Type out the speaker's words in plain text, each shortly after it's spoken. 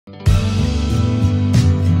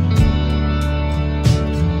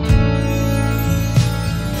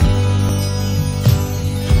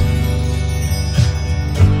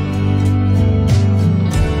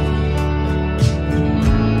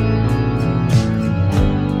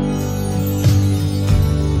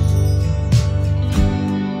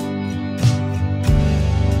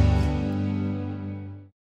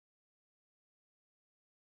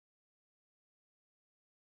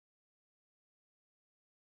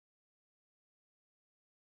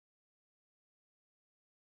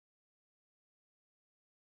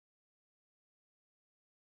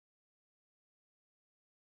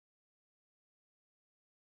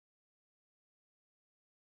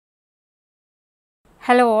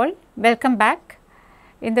Hello all, welcome back.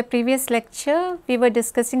 In the previous lecture, we were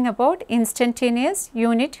discussing about instantaneous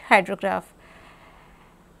unit hydrograph.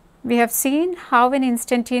 We have seen how an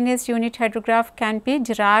instantaneous unit hydrograph can be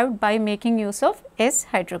derived by making use of S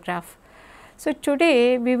hydrograph. So,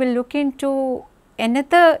 today we will look into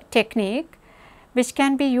another technique which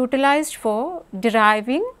can be utilized for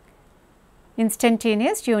deriving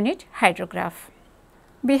instantaneous unit hydrograph.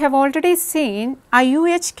 We have already seen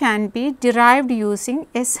IUH can be derived using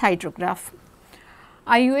S hydrograph.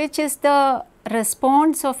 IUH is the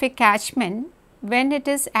response of a catchment when it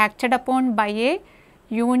is acted upon by a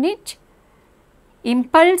unit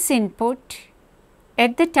impulse input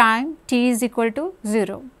at the time t is equal to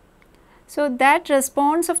 0. So, that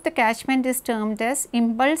response of the catchment is termed as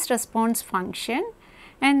impulse response function,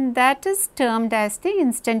 and that is termed as the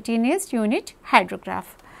instantaneous unit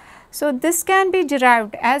hydrograph. So, this can be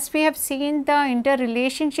derived as we have seen the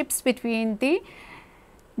interrelationships between the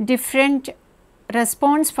different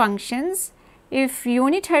response functions. If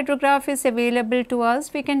unit hydrograph is available to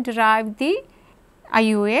us, we can derive the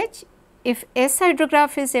IUH. If S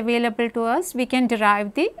hydrograph is available to us, we can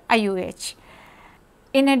derive the IUH.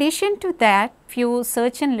 In addition to that, if you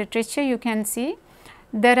search in literature, you can see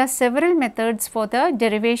there are several methods for the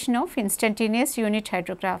derivation of instantaneous unit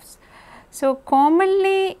hydrographs. So,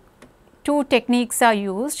 commonly two techniques are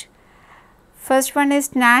used. First one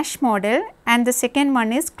is Nash model and the second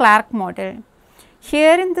one is Clark model.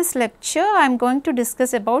 Here in this lecture, I am going to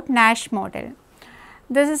discuss about Nash model.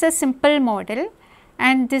 This is a simple model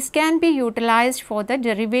and this can be utilized for the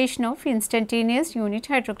derivation of instantaneous unit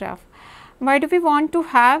hydrograph. Why do we want to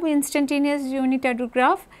have instantaneous unit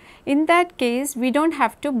hydrograph? In that case, we do not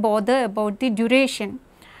have to bother about the duration.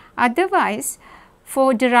 Otherwise,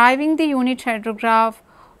 for deriving the unit hydrograph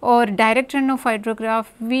or direct run of hydrograph,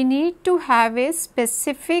 we need to have a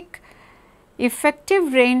specific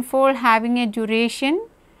effective rainfall having a duration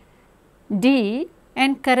d,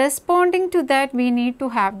 and corresponding to that we need to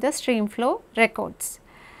have the stream flow records.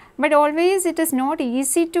 But always it is not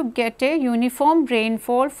easy to get a uniform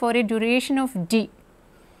rainfall for a duration of d.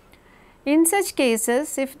 In such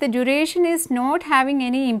cases, if the duration is not having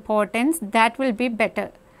any importance, that will be better.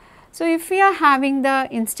 So, if we are having the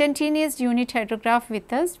instantaneous unit hydrograph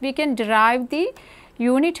with us, we can derive the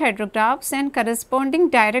unit hydrographs and corresponding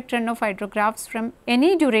direct run of hydrographs from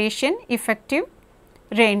any duration effective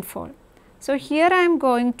rainfall. So, here I am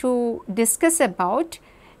going to discuss about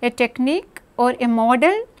a technique or a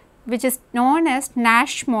model which is known as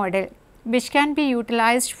Nash model, which can be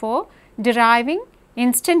utilized for deriving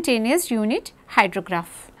instantaneous unit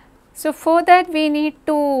hydrograph. So, for that we need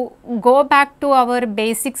to go back to our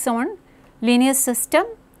basics on linear system.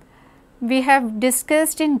 We have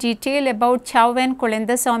discussed in detail about Chow and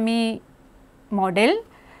Kulendaswamy model.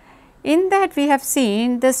 In that we have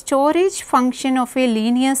seen the storage function of a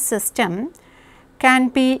linear system can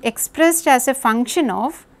be expressed as a function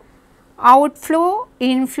of outflow,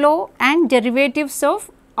 inflow and derivatives of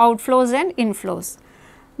outflows and inflows.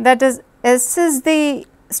 That is, S is the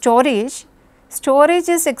storage. Storage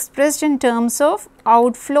is expressed in terms of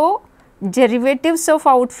outflow, derivatives of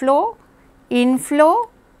outflow, inflow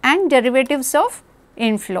and derivatives of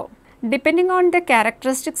inflow. Depending on the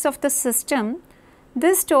characteristics of the system,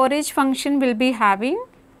 this storage function will be having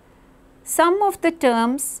some of the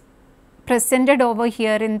terms presented over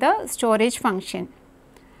here in the storage function.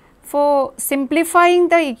 For simplifying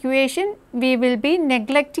the equation, we will be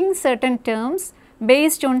neglecting certain terms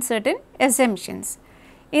based on certain assumptions.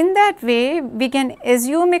 In that way, we can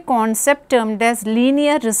assume a concept termed as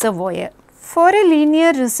linear reservoir. For a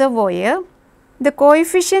linear reservoir, the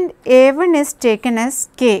coefficient A1 is taken as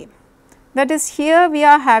k. That is, here we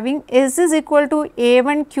are having S is equal to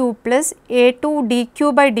A1q plus A2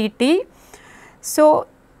 dq by dt. So,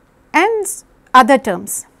 and other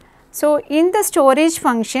terms. So, in the storage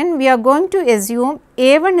function, we are going to assume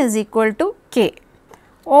A1 is equal to k.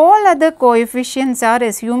 All other coefficients are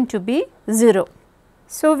assumed to be 0.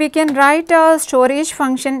 So, we can write our storage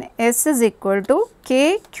function S is equal to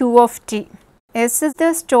k q of t. S is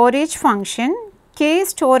the storage function, k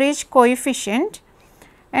storage coefficient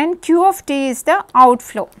and q of t is the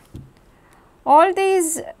outflow. All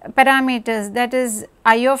these parameters, that is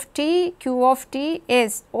I of t, q of t,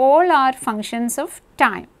 s, all are functions of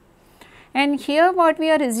time. And here what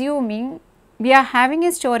we are assuming, we are having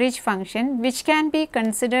a storage function which can be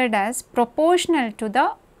considered as proportional to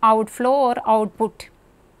the outflow or output,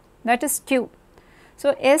 that is q.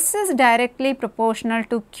 So, S is directly proportional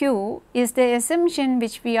to q is the assumption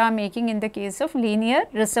which we are making in the case of linear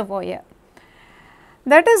reservoir.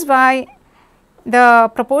 That is why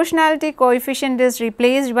the proportionality coefficient is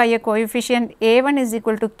replaced by a coefficient A1 is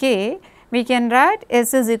equal to K, we can write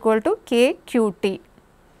S is equal to KQT.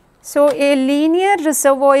 So, a linear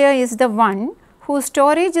reservoir is the one whose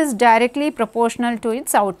storage is directly proportional to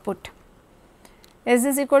its output. S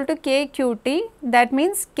is equal to KQT, that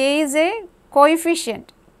means K is a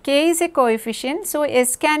coefficient. K is a coefficient, so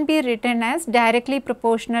S can be written as directly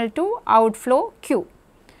proportional to outflow Q.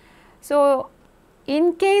 So,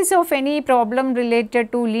 in case of any problem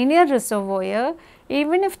related to linear reservoir,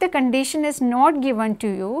 even if the condition is not given to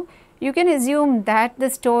you, you can assume that the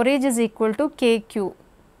storage is equal to KQ.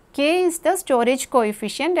 K is the storage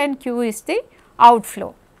coefficient and Q is the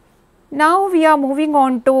outflow. Now, we are moving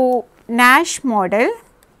on to Nash model.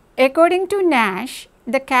 According to Nash,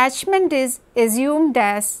 the catchment is assumed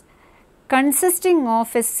as consisting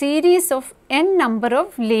of a series of n number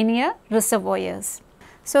of linear reservoirs.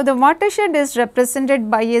 So, the watershed is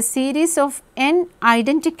represented by a series of n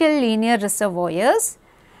identical linear reservoirs,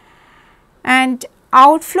 and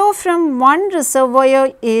outflow from one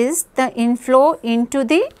reservoir is the inflow into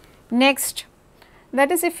the next.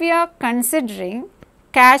 That is, if we are considering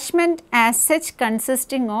catchment as such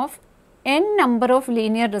consisting of n number of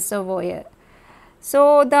linear reservoir.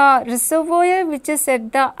 So, the reservoir which is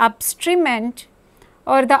at the upstream end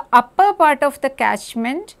or the upper part of the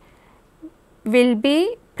catchment will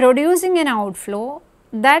be producing an outflow,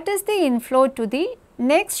 that is the inflow to the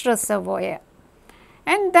next reservoir,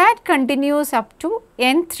 and that continues up to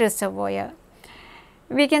nth reservoir.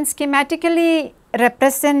 We can schematically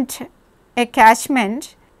represent a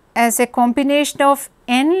catchment as a combination of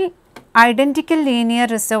n identical linear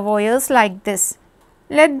reservoirs like this.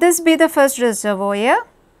 Let this be the first reservoir,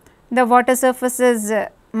 the water surface is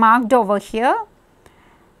marked over here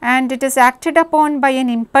and it is acted upon by an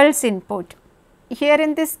impulse input. Here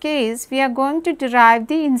in this case, we are going to derive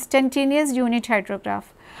the instantaneous unit hydrograph.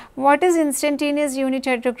 What is instantaneous unit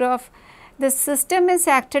hydrograph? The system is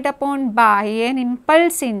acted upon by an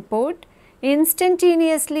impulse input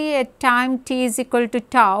instantaneously at time t is equal to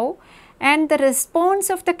tau, and the response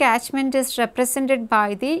of the catchment is represented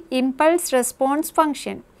by the impulse response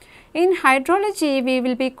function. In hydrology, we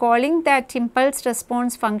will be calling that impulse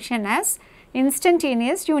response function as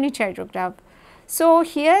instantaneous unit hydrograph. So,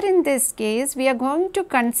 here in this case, we are going to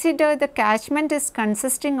consider the catchment is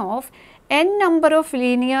consisting of n number of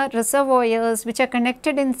linear reservoirs which are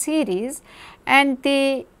connected in series, and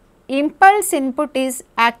the impulse input is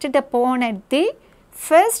acted upon at the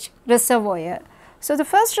first reservoir. So, the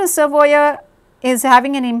first reservoir is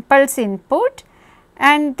having an impulse input,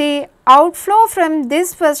 and the outflow from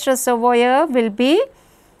this first reservoir will be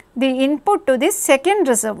the input to the second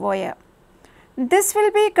reservoir. This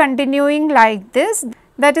will be continuing like this,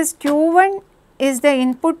 that is Q1 is the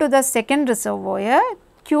input to the second reservoir,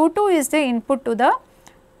 Q2 is the input to the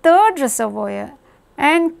third reservoir,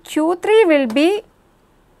 and Q3 will be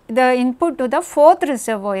the input to the fourth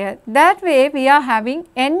reservoir. That way we are having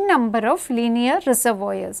n number of linear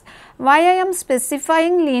reservoirs. Why I am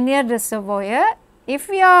specifying linear reservoir? If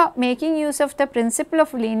we are making use of the principle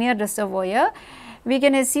of linear reservoir, we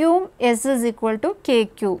can assume S is equal to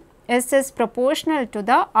KQ. S is proportional to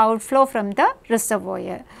the outflow from the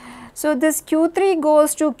reservoir. So, this Q3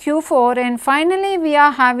 goes to Q4, and finally we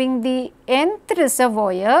are having the nth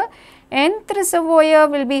reservoir. Nth reservoir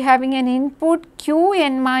will be having an input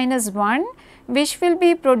Qn minus 1, which will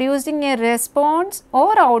be producing a response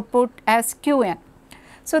or output as Qn.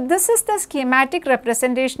 So, this is the schematic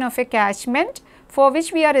representation of a catchment, for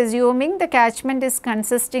which we are assuming the catchment is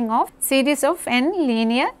consisting of series of n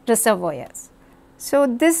linear reservoirs. So,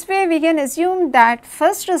 this way we can assume that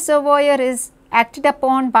first reservoir is acted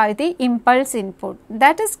upon by the impulse input,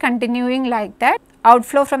 that is continuing like that.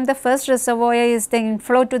 Outflow from the first reservoir is the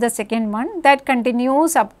inflow to the second one, that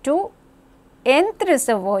continues up to nth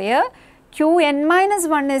reservoir. Qn minus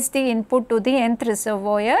 1 is the input to the nth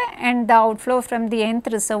reservoir, and the outflow from the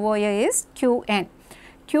nth reservoir is Qn.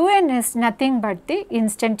 Qn is nothing but the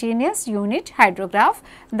instantaneous unit hydrograph.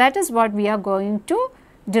 That is what we are going to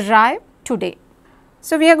derive today.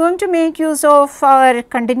 So, we are going to make use of our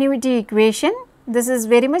continuity equation. This is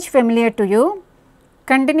very much familiar to you.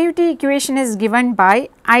 Continuity equation is given by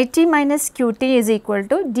IT minus Qt is equal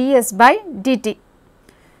to ds by dt.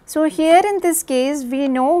 So, here in this case we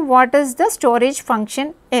know what is the storage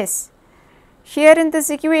function S. Here in this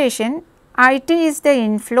equation, IT is the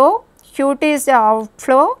inflow, Qt is the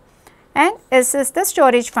outflow, and S is the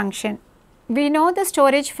storage function. We know the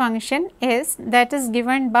storage function S, that is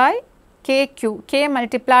given by KQ, K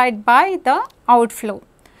multiplied by the outflow.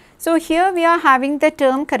 So, here we are having the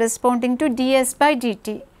term corresponding to ds by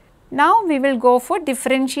dt. Now we will go for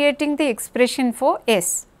differentiating the expression for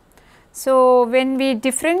S. So when we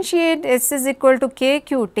differentiate S is equal to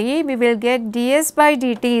KQT, we will get ds by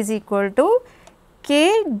dt is equal to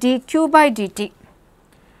K dq by dt.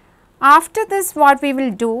 After this, what we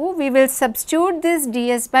will do? We will substitute this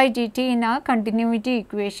ds by dt in our continuity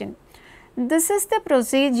equation. This is the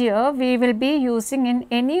procedure we will be using in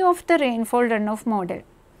any of the rainfall runoff model.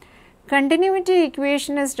 Continuity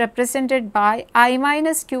equation is represented by I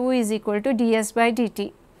minus q is equal to ds by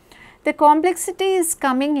dt. The complexity is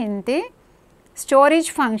coming in the storage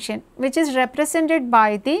function, which is represented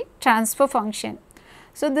by the transfer function.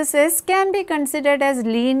 So, this S can be considered as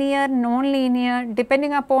linear, non-linear,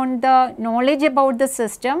 depending upon the knowledge about the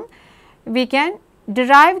system, we can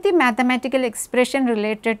derive the mathematical expression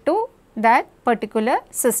related to that particular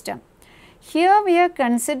system. Here we are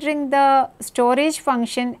considering the storage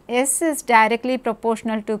function S is directly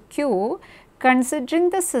proportional to Q, considering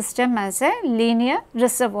the system as a linear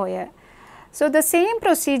reservoir. So, the same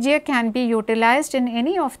procedure can be utilized in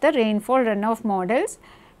any of the rainfall runoff models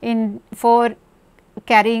for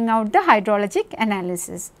carrying out the hydrologic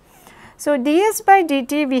analysis. So, ds by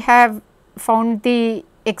dt we have found the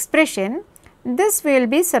expression, this we will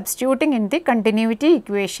be substituting in the continuity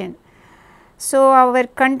equation. So, our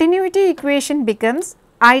continuity equation becomes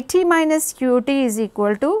it minus qt is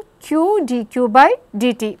equal to q dq by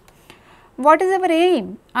dt. What is our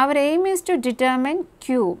aim? Our aim is to determine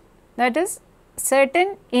q, that is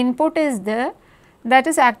certain input is there that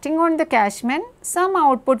is acting on the catchment, some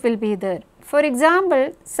output will be there. For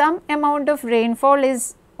example, some amount of rainfall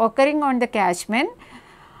is occurring on the catchment.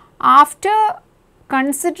 After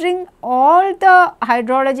considering all the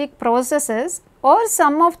hydrologic processes or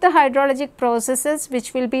some of the hydrologic processes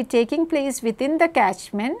which will be taking place within the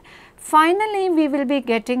catchment, finally we will be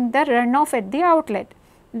getting the runoff at the outlet.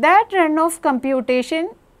 That runoff computation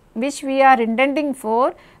which we are intending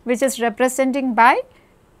for, which is representing by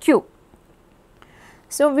Q.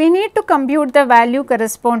 So, we need to compute the value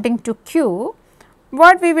corresponding to Q.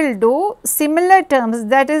 What we will do, similar terms,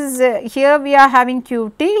 that is here we are having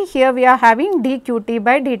Qt, here we are having dQt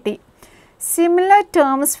by dt. Similar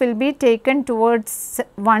terms will be taken towards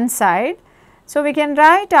one side. So, we can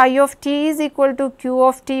write I of t is equal to Q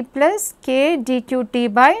of t plus K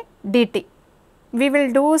dQt by dt. We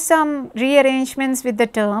will do some rearrangements with the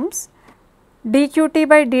terms. dQt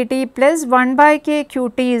by dt plus 1 by k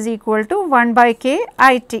qt is equal to 1 by k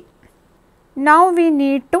it. Now, we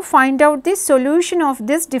need to find out the solution of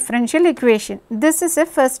this differential equation. This is a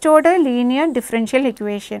first order linear differential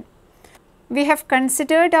equation. We have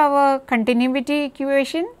considered our continuity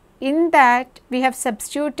equation. In that, we have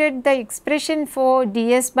substituted the expression for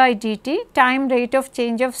ds by dt, time rate of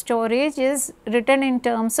change of storage is written in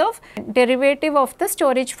terms of derivative of the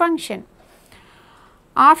storage function.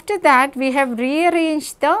 After that, we have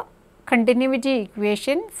rearranged the continuity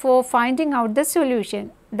equation for finding out the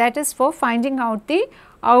solution, that is for finding out the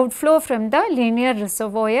outflow from the linear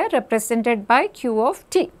reservoir represented by Q of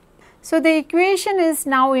t. So, the equation is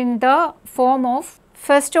now in the form of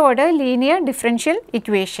first order linear differential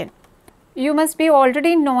equation. You must be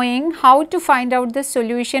already knowing how to find out the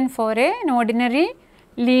solution for an ordinary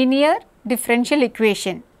linear differential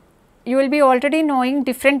equation. You will be already knowing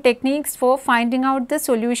different techniques for finding out the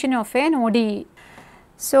solution of an ODE.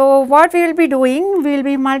 So, what we will be doing? We will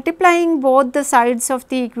be multiplying both the sides of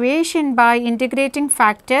the equation by integrating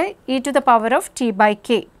factor e to the power of t by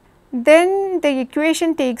k. Then the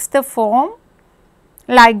equation takes the form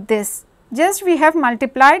like this. Just we have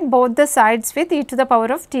multiplied both the sides with e to the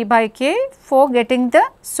power of t by k for getting the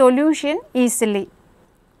solution easily.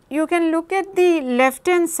 You can look at the left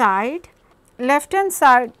hand side. Left hand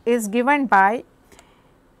side is given by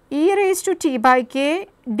e raised to t by k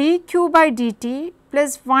dq by dt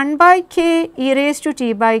plus 1 by k e raised to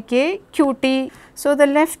t by k qt. So, the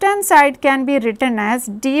left hand side can be written as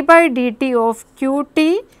d by dt of qt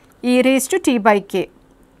e raised to t by k.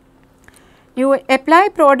 You apply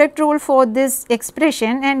product rule for this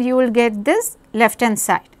expression and you will get this left hand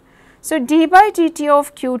side. So, d by dt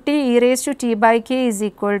of qt e raised to t by k is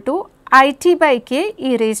equal to it by k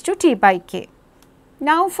e raised to t by k.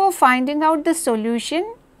 Now, for finding out the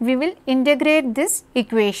solution, we will integrate this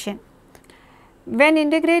equation. When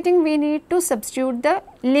integrating, we need to substitute the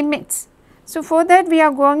limits. So, for that we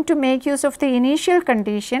are going to make use of the initial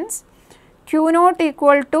conditions q naught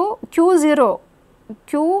equal to q0,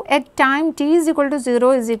 q at time t is equal to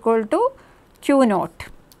 0 is equal to q naught.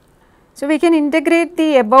 So, we can integrate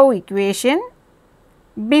the above equation.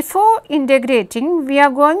 Before integrating, we are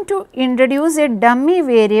going to introduce a dummy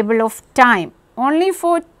variable of time. Only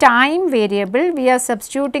for time variable, we are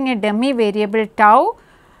substituting a dummy variable tau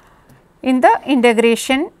in the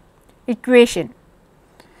integration equation.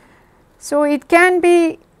 So, it can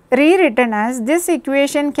be rewritten as this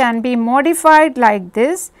equation can be modified like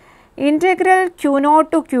this: integral q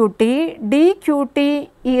naught to qt dqt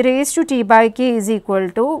e raised to t by k is equal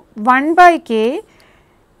to 1 by k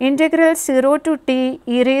integral 0 to t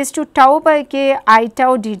e raised to tau by k I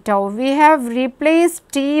tau d tau. We have replaced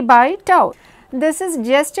t by tau. This is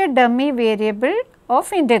just a dummy variable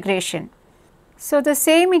of integration. So, the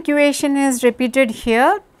same equation is repeated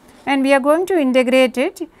here and we are going to integrate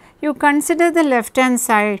it. You consider the left hand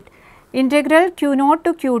side, integral q naught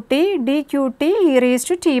to qt dqt e raised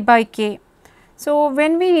to t by k. So,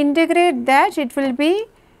 when we integrate that, it will be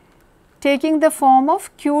taking the form of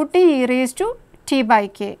qt e raised to t by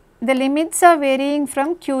k. The limits are varying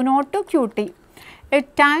from q naught to qt.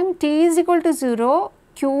 At time t is equal to 0,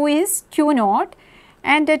 q is q naught,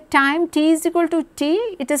 and at time t is equal to t,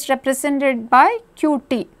 it is represented by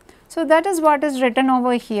qt. So, that is what is written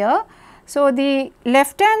over here. So, the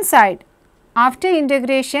left hand side after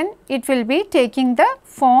integration, it will be taking the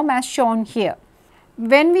form as shown here.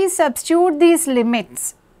 When we substitute these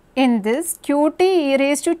limits in this qt e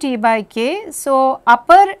raised to t by k, so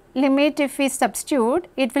upper limit if we substitute,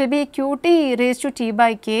 it will be qt e raised to t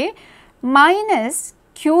by k minus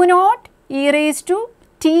q naught e raised to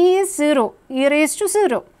t is 0, e raised to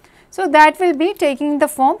 0. So, that will be taking the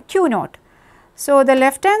form q naught. So, the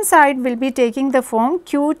left hand side will be taking the form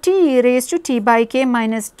qt e raised to t by k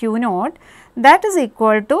minus q naught, that is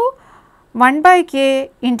equal to 1 by k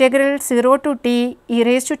integral 0 to t e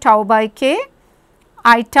raised to tau by k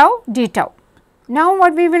I tau d tau. Now,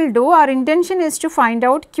 what we will do, our intention is to find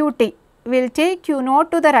out qt. We will take q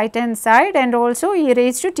naught to the right hand side and also e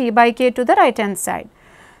raised to t by k to the right hand side.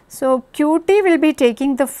 So, qt will be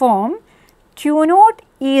taking the form q naught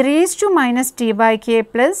e raised to minus t by k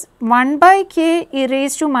plus 1 by k e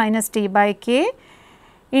raised to minus t by k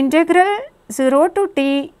integral 0 to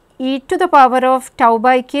t e to the power of tau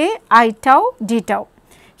by k I tau d tau.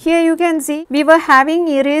 Here you can see we were having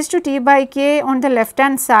e raised to t by k on the left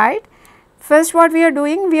hand side. First what we are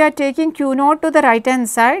doing, we are taking q naught to the right hand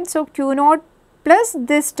side. So, q naught plus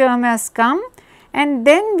this term has come and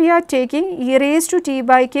then we are taking e raised to t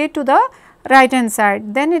by k to the right hand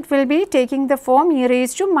side. Then it will be taking the form e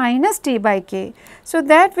raised to minus t by k. So,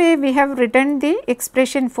 that way we have written the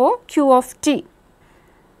expression for q of t.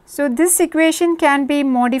 So, this equation can be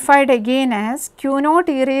modified again as q naught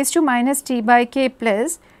e raised to minus t by k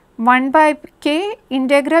plus 1 by k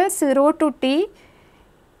integral 0 to t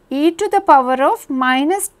e to the power of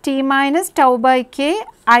minus t minus tau by k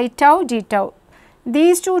I tau d tau.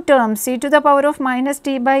 These two terms, e to the power of minus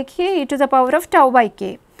t by k, e to the power of tau by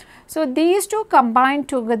k. So, these two combined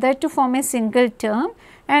together to form a single term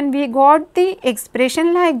and we got the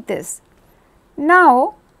expression like this.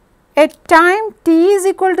 Now, at time t is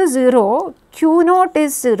equal to 0, q naught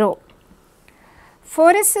is 0.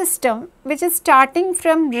 For a system which is starting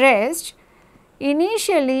from rest,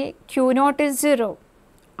 initially q naught is 0.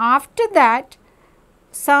 After that,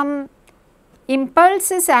 some impulse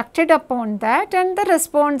is acted upon that and the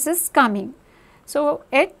response is coming. So,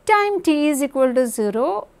 at time t is equal to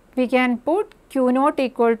 0, we can put q naught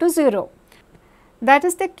equal to 0. That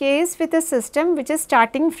is the case with a system which is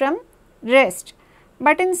starting from rest.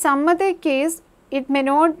 But in some other case, it may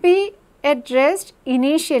not be at rest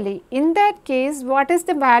initially. In that case, what is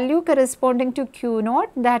the value corresponding to q naught,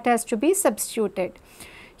 that has to be substituted.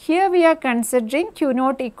 Here we are considering q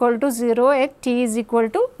naught equal to 0 at t is equal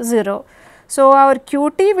to 0. So, our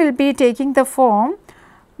qt will be taking the form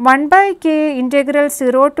 1 by k integral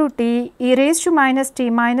 0 to t e raised to minus t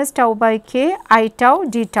minus tau by k I tau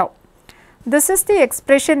d tau. This is the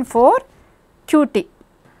expression for qt.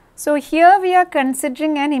 So, here we are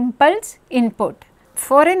considering an impulse input.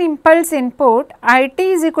 For an impulse input, it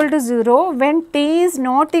is equal to 0 when t is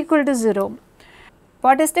not equal to 0.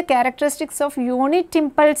 What is the characteristics of unit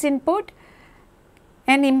impulse input?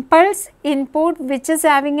 An impulse input which is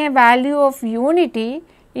having a value of unity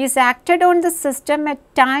is acted on the system at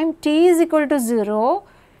time t is equal to 0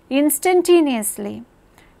 instantaneously.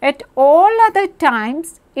 At all other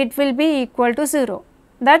times, it will be equal to 0.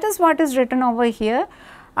 That is what is written over here.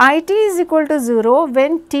 It is equal to 0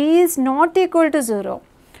 when t is not equal to 0.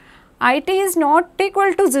 It is not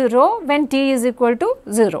equal to 0 when t is equal to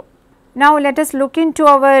 0. Now, let us look into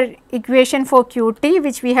our equation for qt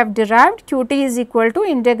which we have derived. Qt is equal to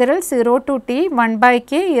integral 0 to t 1 by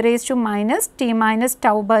k e raised to minus t minus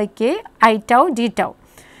tau by k I tau d tau.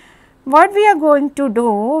 What we are going to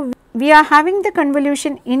do, we are having the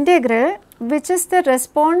convolution integral which is the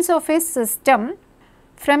response of a system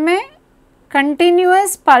from a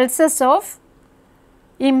continuous pulses of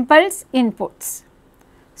impulse inputs.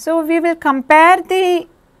 So, we will compare the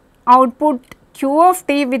output Q of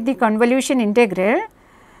t with the convolution integral.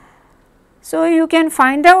 So, you can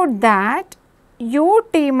find out that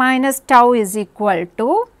ut minus tau is equal to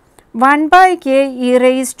 1 by k e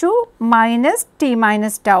raised to minus t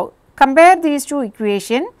minus tau. Compare these two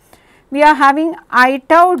equations. We are having I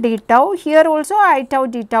tau d tau, here also I tau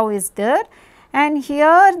d tau is there, and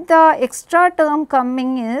here the extra term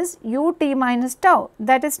coming is ut minus tau,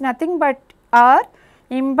 that is nothing but our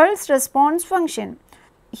impulse response function.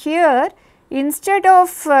 Here instead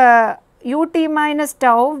of ut minus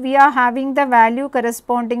tau, we are having the value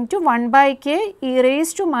corresponding to 1 by k e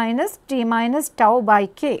raised to minus t minus tau by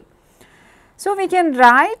k. So, we can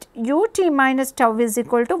write ut minus tau is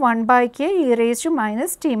equal to 1 by k e raised to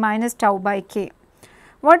minus t minus tau by k.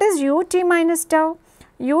 What is ut minus tau?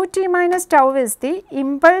 Ut minus tau is the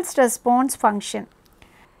impulse response function.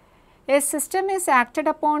 A system is acted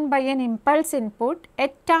upon by an impulse input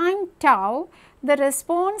at time tau. The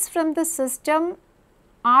response from the system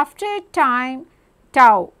after a time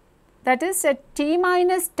tau, that is at t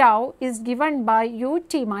minus tau, is given by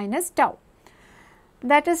ut minus tau.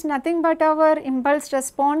 That is nothing but our impulse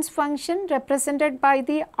response function represented by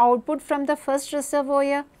the output from the first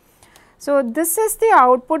reservoir. So, this is the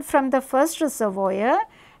output from the first reservoir.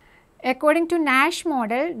 According to Nash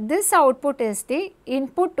model, this output is the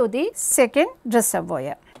input to the second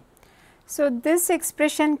reservoir. So, this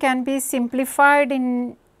expression can be simplified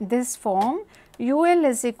in this form: UL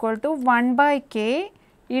is equal to 1 by k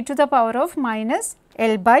e to the power of minus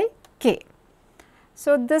L by k.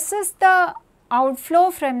 So, this is the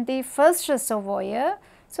outflow from the first reservoir.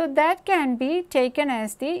 So, that can be taken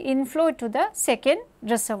as the inflow to the second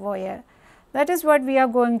reservoir. That is what we are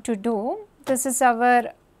going to do. This is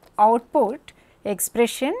our output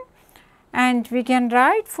expression, and we can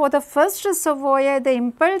write for the first reservoir the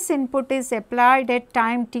impulse input is applied at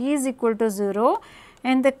time t is equal to 0,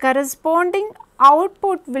 and the corresponding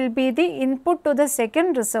output will be the input to the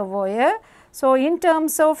second reservoir. So, in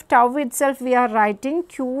terms of tau itself, we are writing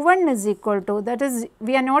Q1 is equal to, that is,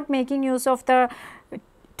 we are not making use of the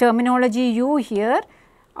terminology U here.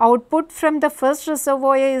 Output from the first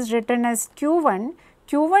reservoir is written as Q1.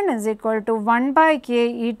 Q1 is equal to 1 by k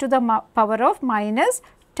e to the power of minus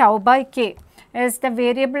tau by k. As the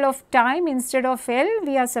variable of time, instead of L,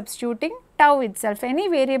 we are substituting tau itself. Any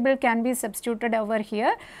variable can be substituted over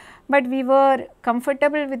here, but we were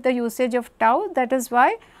comfortable with the usage of tau. That is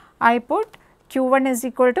why I put Q1 is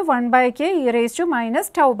equal to 1 by k e raised to minus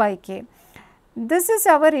tau by k. This is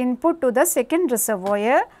our input to the second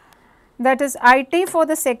reservoir, that is IT for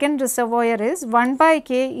the second reservoir is 1 by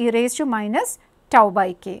k e raised to minus tau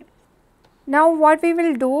by k. Now, what we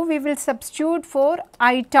will do, we will substitute for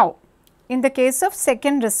I tau in the case of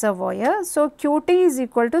second reservoir. So, Qt is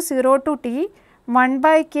equal to 0 to t 1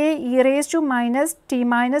 by k e raised to minus t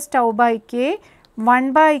minus tau by k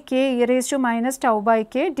 1 by k e raised to minus tau by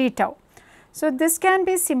k d tau. So, this can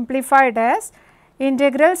be simplified as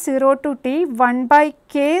integral 0 to t 1 by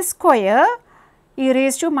k square e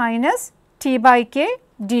raised to minus t by k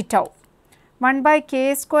d tau. 1 by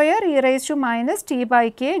k square e raised to minus t by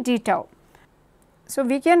k d tau. So,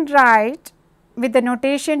 we can write with the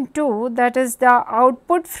notation 2, that is the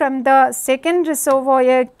output from the second reservoir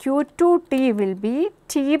Q2t will be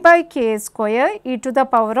t by k square e to the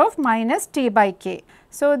power of minus t by k.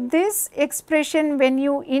 So, this expression when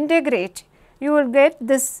you integrate, you will get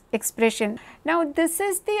this expression. Now, this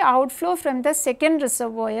is the outflow from the second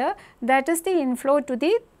reservoir, that is the inflow to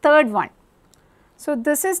the third one. So,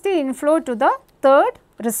 this is the inflow to the third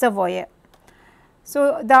reservoir.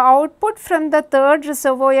 So, the output from the third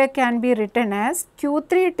reservoir can be written as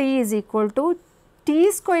Q3t is equal to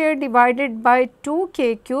t square divided by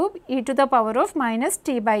 2k cube e to the power of minus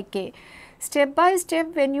t by k. Step by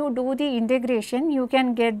step, when you do the integration, you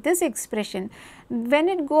can get this expression. When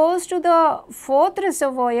it goes to the fourth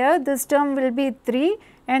reservoir, this term will be 3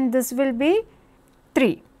 and this will be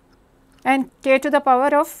 3, and k to the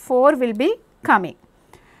power of 4 will be coming.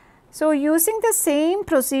 So, using the same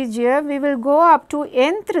procedure, we will go up to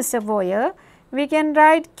nth reservoir. We can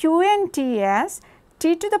write Qnt as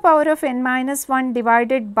t to the power of n minus 1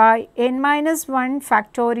 divided by n minus 1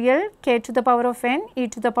 factorial k to the power of n e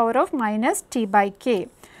to the power of minus t by k.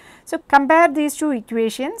 So, compare these two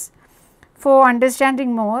equations for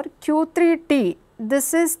understanding more. Q3t,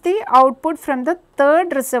 this is the output from the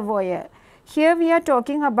third reservoir. Here we are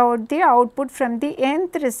talking about the output from the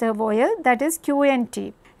nth reservoir, that is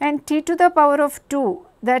Qnt, and t to the power of 2,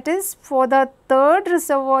 that is for the third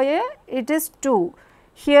reservoir it is 2.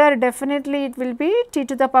 Here definitely it will be t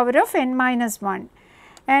to the power of n minus 1,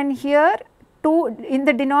 and here 2 in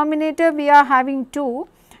the denominator we are having 2,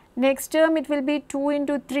 next term it will be 2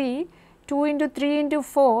 into 3, 2 into 3 into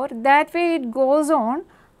 4, that way it goes on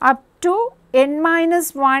up to n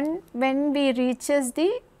minus 1 when we reaches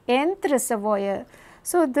the nth reservoir.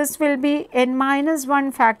 So, this will be n minus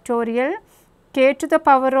 1 factorial k to the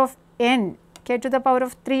power of n, k to the power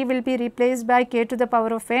of 3 will be replaced by k to the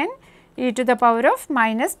power of n e to the power of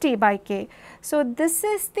minus t by k. So, this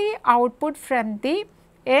is the output from the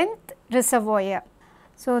nth reservoir.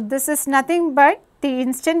 So, this is nothing but the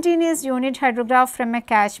instantaneous unit hydrograph from a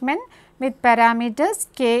catchment with parameters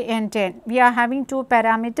k and n. We are having two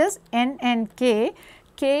parameters n and k.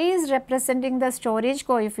 K is representing the storage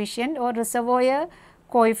coefficient or reservoir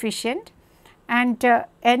coefficient, and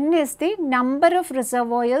n is the number of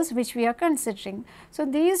reservoirs which we are considering. So,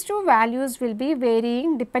 these two values will be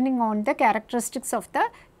varying depending on the characteristics of the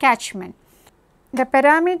catchment. The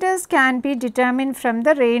parameters can be determined from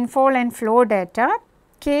the rainfall and flow data.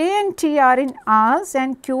 K and T are in hours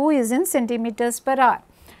and Q is in centimeters per hour,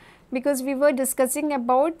 because we were discussing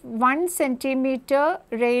about 1 centimeter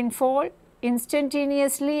rainfall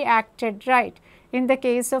instantaneously acted, right, in the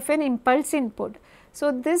case of an impulse input.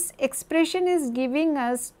 So, this expression is giving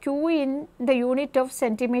us Q in the unit of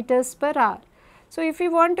centimeters per hour. So, if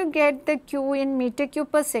you want to get the Q in meter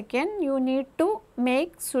cube per second, you need to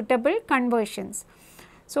make suitable conversions.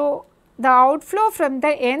 So, the outflow from the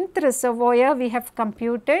nth reservoir we have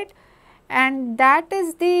computed, and that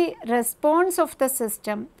is the response of the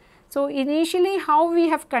system. So, initially how we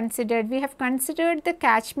have considered? We have considered the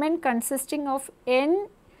catchment consisting of n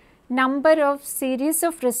number of series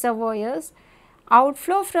of reservoirs.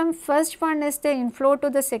 Outflow from first one is the inflow to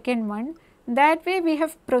the second one. That way we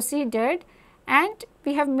have proceeded and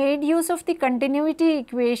we have made use of the continuity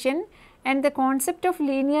equation and the concept of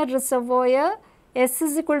linear reservoir S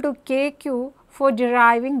is equal to KQ for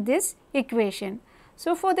deriving this equation.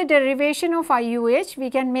 So, for the derivation of IUH we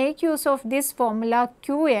can make use of this formula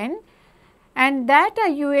Qn, and that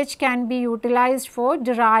IUH can be utilized for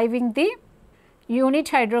deriving the unit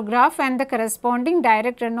hydrograph and the corresponding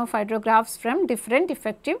direct runoff hydrographs from different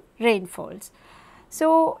effective rainfalls.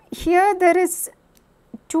 So, here there is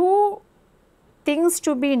two things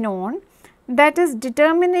to be known, that is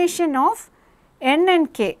determination of n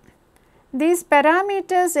and k. These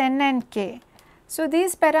parameters n and k. So,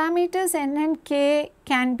 these parameters n and k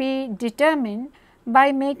can be determined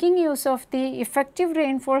by making use of the effective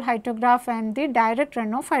rainfall hydrograph and the direct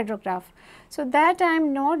runoff hydrograph. So, that I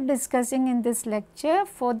am not discussing in this lecture.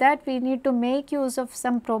 For that we need to make use of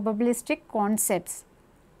some probabilistic concepts.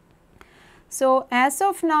 So, as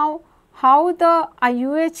of now, how the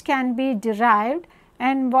IUH can be derived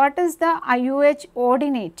and what is the IUH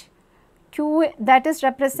ordinate Q, that is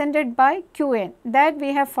represented by Qn, that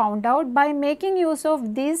we have found out by making use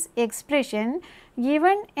of this expression.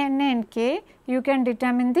 Given n and k, you can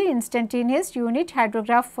determine the instantaneous unit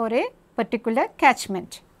hydrograph for a particular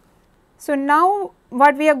catchment. So, now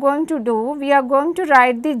what we are going to do? We are going to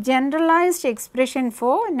write the generalized expression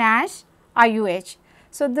for Nash IUH.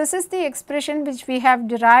 So, this is the expression which we have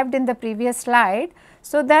derived in the previous slide.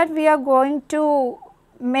 So, that we are going to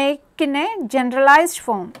make in a generalized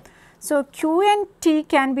form. So, Q and T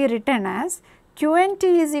can be written as Q and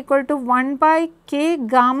T is equal to 1 by k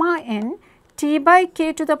gamma n T by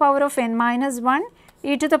k to the power of n minus 1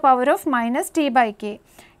 e to the power of minus t by k.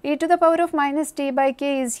 E to the power of minus t by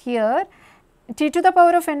k is here, t to the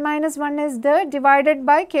power of n minus 1 is there, divided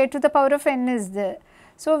by k to the power of n is there.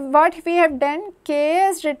 So, what we have done, k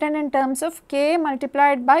is written in terms of k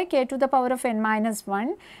multiplied by k to the power of n minus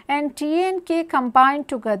 1 and t and k combined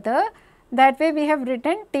together, that way we have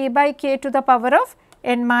written t by k to the power of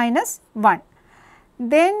n minus 1.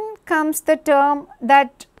 Then comes the term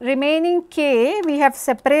that remaining k we have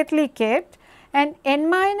separately kept, and n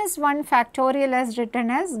minus 1 factorial is written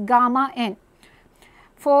as gamma n.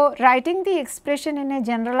 For writing the expression in a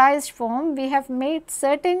generalized form, we have made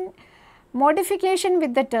certain modification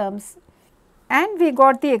with the terms and we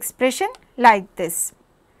got the expression like this.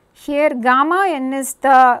 Here gamma n is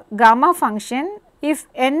the gamma function. If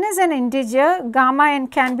n is an integer, gamma n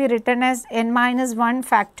can be written as n minus 1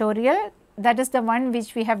 factorial, that is the one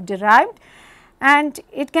which we have derived, and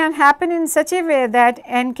it can happen in such a way that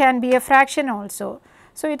n can be a fraction also.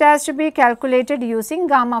 So, it has to be calculated using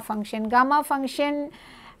gamma function. Gamma function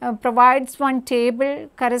provides one table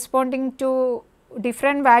corresponding to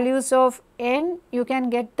different values of n, you can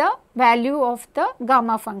get the value of the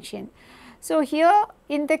gamma function. So, here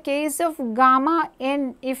in the case of gamma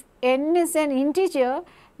n, if n is an integer,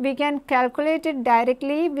 we can calculate it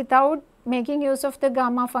directly without making use of the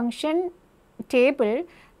gamma function table,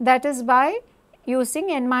 that is by using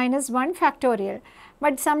n minus 1 factorial,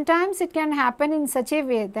 but sometimes it can happen in such a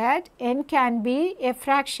way that n can be a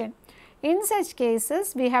fraction. In such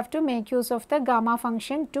cases, we have to make use of the gamma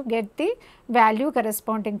function to get the value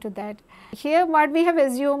corresponding to that. Here what we have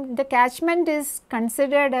assumed, the catchment is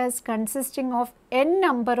considered as consisting of n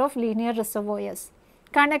number of linear reservoirs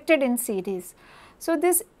connected in series. So,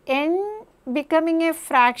 this n becoming a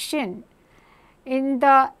fraction, in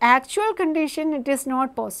the actual condition it is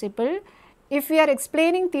not possible. If we are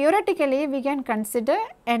explaining theoretically, we can consider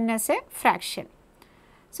n as a fraction.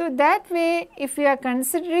 So, that way if we are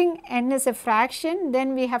considering n as a fraction,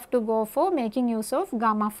 then we have to go for making use of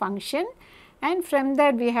gamma function, and from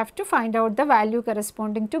that we have to find out the value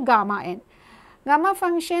corresponding to gamma n. Gamma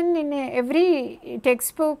function in every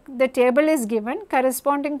textbook, the table is given,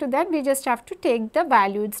 corresponding to that we just have to take the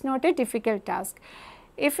value, it is not a difficult task.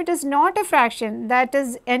 If it is not a fraction, that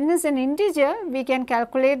is n is an integer, we can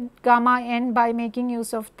calculate gamma n by making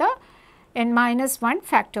use of the n minus 1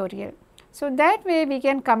 factorial. So, that way we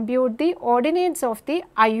can compute the ordinates of the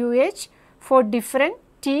IUH for different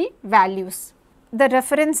t values. The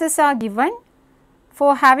references are given.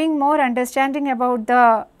 For having more understanding about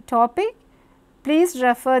the topic, please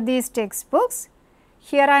refer these textbooks.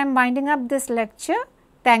 Here I am winding up this lecture.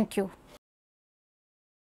 Thank you.